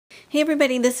Hey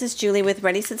everybody, this is Julie with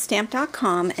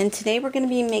ReadySetStamp.com, and today we're going to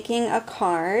be making a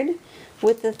card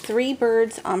with the Three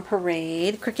Birds on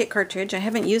Parade Cricut cartridge. I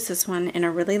haven't used this one in a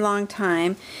really long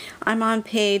time. I'm on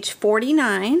page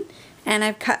 49, and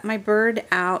I've cut my bird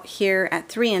out here at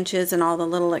 3 inches and all the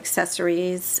little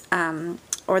accessories,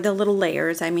 or the little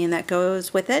layers, I mean, that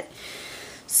goes with it.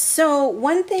 So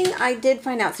one thing I did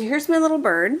find out, so here's my little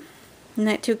bird. Isn't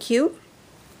that too cute?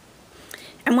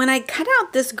 And when I cut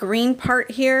out this green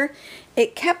part here,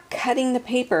 it kept cutting the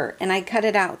paper, and I cut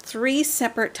it out 3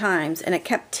 separate times, and it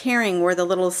kept tearing where the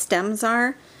little stems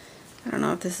are. I don't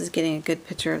know if this is getting a good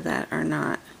picture of that or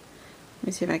not. Let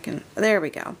me see if I can, there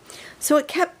we go. So it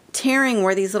kept tearing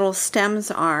where these little stems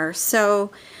are.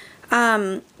 So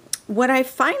what I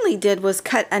finally did was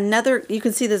cut another, you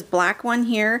can see this black one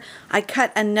here. I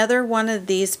cut another one of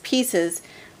these pieces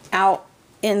out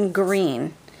in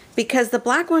green, because the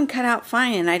black one cut out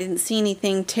fine and I didn't see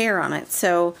anything tear on it.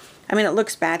 So, I mean, it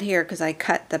looks bad here because I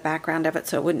cut the background of it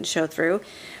so it wouldn't show through.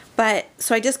 But,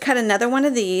 so I just cut another one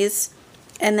of these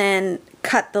and then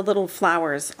cut the little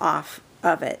flowers off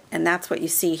of it. And that's what you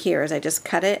see here, is I just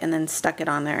cut it and then stuck it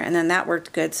on there. And then that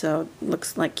worked good, so it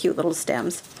looks like cute little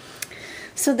stems.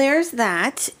 So there's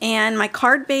that. And my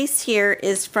card base here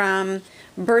is from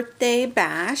Birthday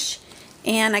Bash.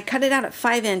 And I cut it out at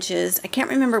 5 inches. I can't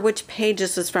remember which page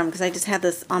this was from because I just had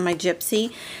this on my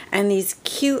Gypsy. And these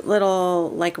cute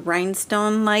little like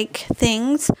rhinestone-like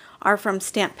things are from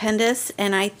Stampendous.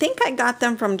 And I think I got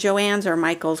them from Joann's or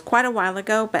Michael's quite a while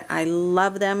ago, but I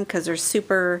love them because they're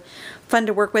super fun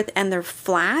to work with, and they're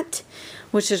flat,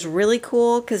 which is really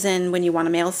cool because then when you want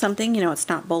to mail something, you know, it's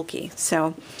not bulky.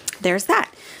 So there's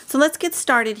that. So let's get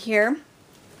started here.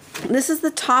 This is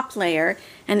the top layer,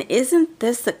 and isn't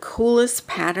this the coolest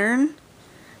pattern?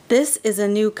 This is a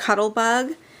new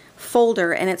Cuttlebug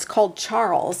folder, and it's called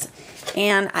Charles,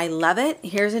 and I love it.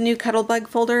 Here's a new Cuttlebug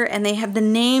folder, and they have the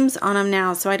names on them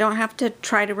now, so I don't have to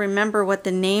try to remember what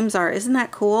the names are. Isn't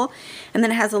that cool? And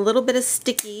then it has a little bit of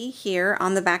sticky here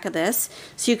on the back of this,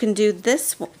 so you can do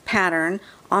this pattern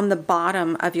on the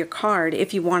bottom of your card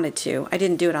if you wanted to. I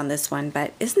didn't do it on this one,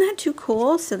 but isn't that too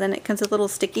cool? So then it comes a little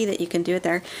sticky that you can do it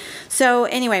there. So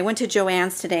anyway, I went to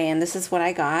Joann's today, and this is what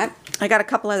I got. I got a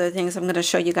couple other things I'm going to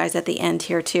show you guys at the end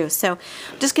here too. So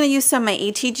I'm just going to use some of my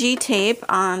ATG tape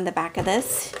on the back of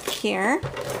this here.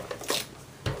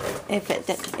 If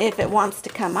it wants to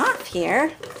come off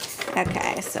here.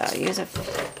 Okay, so use a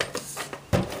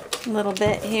little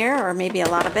bit here, or maybe a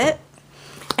lot of it.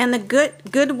 And the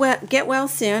Get Well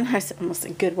Soon. I almost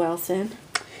said Goodwill Soon.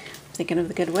 Thinking of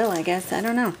the Goodwill, I guess. I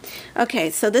don't know.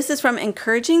 Okay, so this is from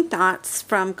Encouraging Thoughts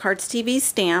from Cards TV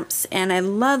Stamps. And I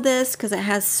love this because it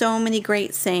has so many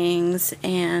great sayings,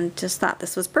 and just thought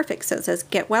this was perfect. So it says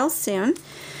Get Well Soon.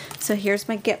 So here's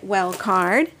my Get Well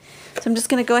card. So I'm just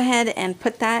going to go ahead and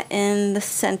put that in the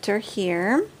center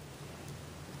here.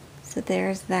 So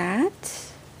there's that.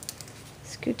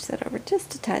 Scooch that over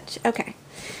just a touch. Okay.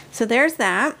 So there's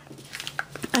that.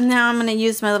 And now I'm going to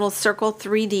use my little Circle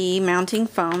 3D mounting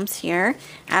foams here.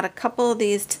 Add a couple of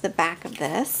these to the back of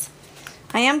this.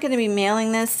 I am going to be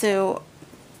mailing this, so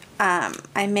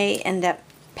I may end up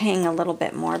paying a little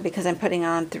bit more because I'm putting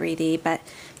on 3D, but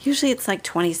usually it's like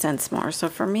 20 cents more. So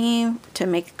for me to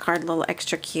make a card a little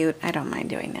extra cute, I don't mind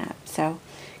doing that. So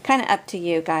kind of up to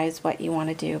you guys what you want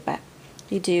to do, but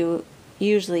you do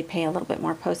usually pay a little bit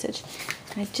more postage.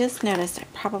 I just noticed I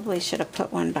probably should have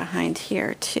put one behind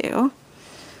here too.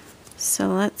 So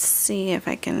let's see if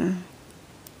I can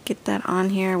get that on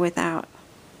here without.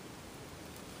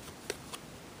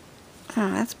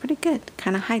 Oh, that's pretty good.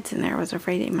 Kind of hides in there. I was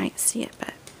afraid you might see it,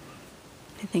 but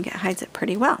I think it hides it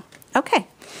pretty well. Okay,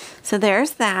 so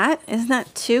there's that. Isn't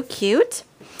that too cute?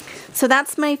 So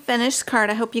that's my finished card.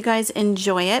 I hope you guys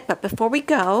enjoy it. But before we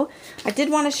go, I did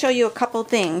want to show you a couple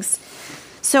things.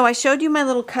 So I showed you my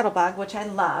little Cuttlebug, which I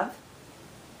love.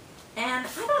 And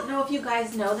I don't know if you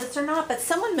guys know this or not, but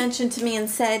someone mentioned to me and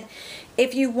said,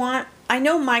 if you want, I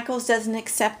know Michael's doesn't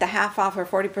accept the half off or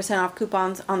 40% off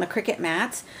coupons on the Cricut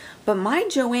mats, but my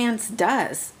Joann's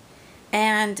does.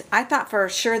 And I thought for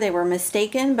sure they were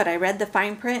mistaken, but I read the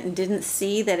fine print and didn't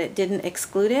see that it didn't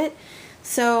exclude it.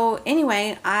 So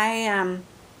anyway,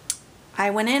 I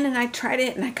went in and I tried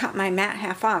it, and I got my mat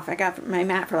half off. I got my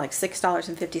mat for like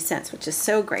 $6.50, which is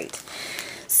so great.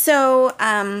 So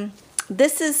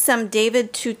this is some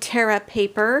David Tutera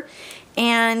paper,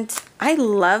 and I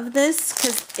love this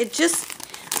because it just,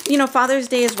 you know, Father's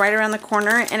Day is right around the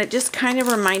corner, and it just kind of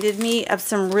reminded me of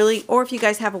some really, or if you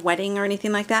guys have a wedding or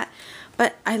anything like that.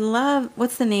 But I love,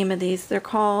 what's the name of these? They're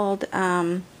called,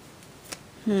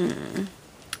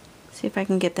 see if I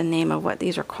can get the name of what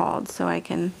these are called so I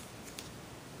can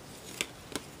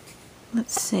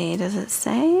Let's see, does it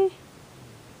say?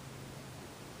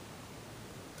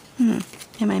 Am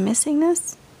I missing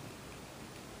this?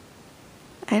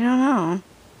 I don't know.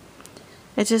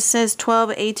 It just says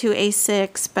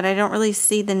 12A2A6, but I don't really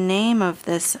see the name of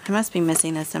this. I must be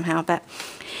missing this somehow. But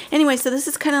anyway, so this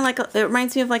is kind of like, it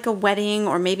reminds me of like a wedding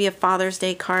or maybe a Father's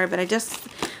Day card, but I just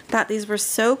thought these were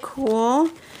so cool.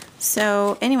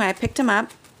 So anyway, I picked them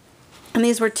up, and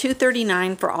these were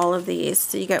 $2.39 for all of these.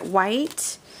 So you get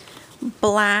white,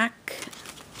 black,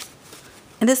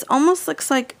 and this almost looks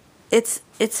like it's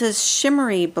a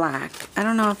shimmery black. I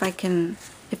don't know if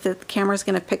if the camera's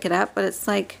gonna pick it up, but it's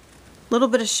like a little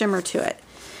bit of shimmer to it.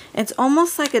 It's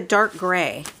almost like a dark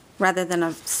gray rather than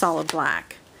a solid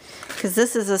black. Because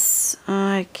this is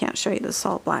I can't show you the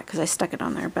solid black because I stuck it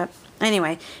on there, but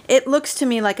anyway, it looks to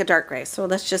me like a dark gray, so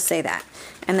let's just say that.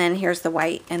 And then here's the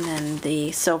white and then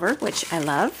the silver, which I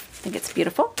love. I think it's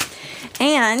beautiful.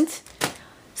 And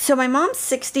so my mom's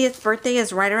 60th birthday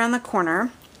is right around the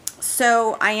corner.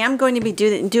 So I am going to be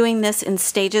doing this in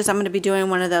stages. I'm going to be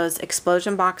doing one of those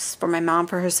explosion boxes for my mom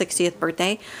for her 60th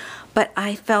birthday. But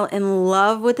I fell in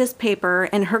love with this paper,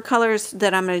 and her colors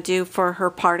that I'm going to do for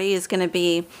her party is going to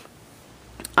be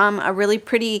a really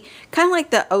pretty, kind of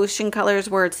like the ocean colors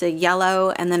where it's a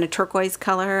yellow and then a turquoise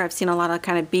color. I've seen a lot of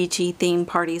kind of beachy themed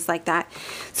parties like that.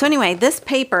 So anyway, this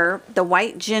paper, the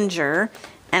white ginger,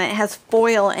 and it has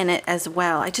foil in it as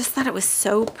well. I just thought it was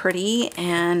so pretty,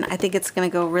 and I think it's going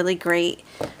to go really great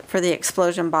for the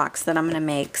explosion box that I'm going to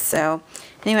make. So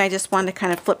anyway, I just wanted to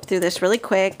kind of flip through this really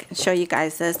quick and show you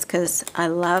guys this because I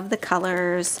love the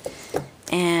colors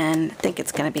and I think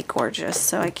it's going to be gorgeous.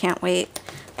 So I can't wait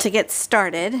to get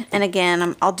started. And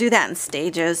again, I'll do that in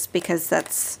stages because I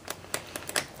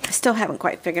still haven't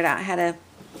quite figured out how to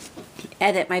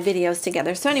edit my videos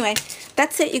together. So anyway,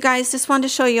 that's it, you guys. Just wanted to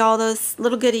show you all those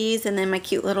little goodies and then my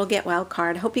cute little Get Well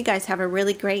card. Hope you guys have a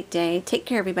really great day. Take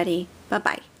care, everybody.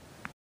 Bye-bye.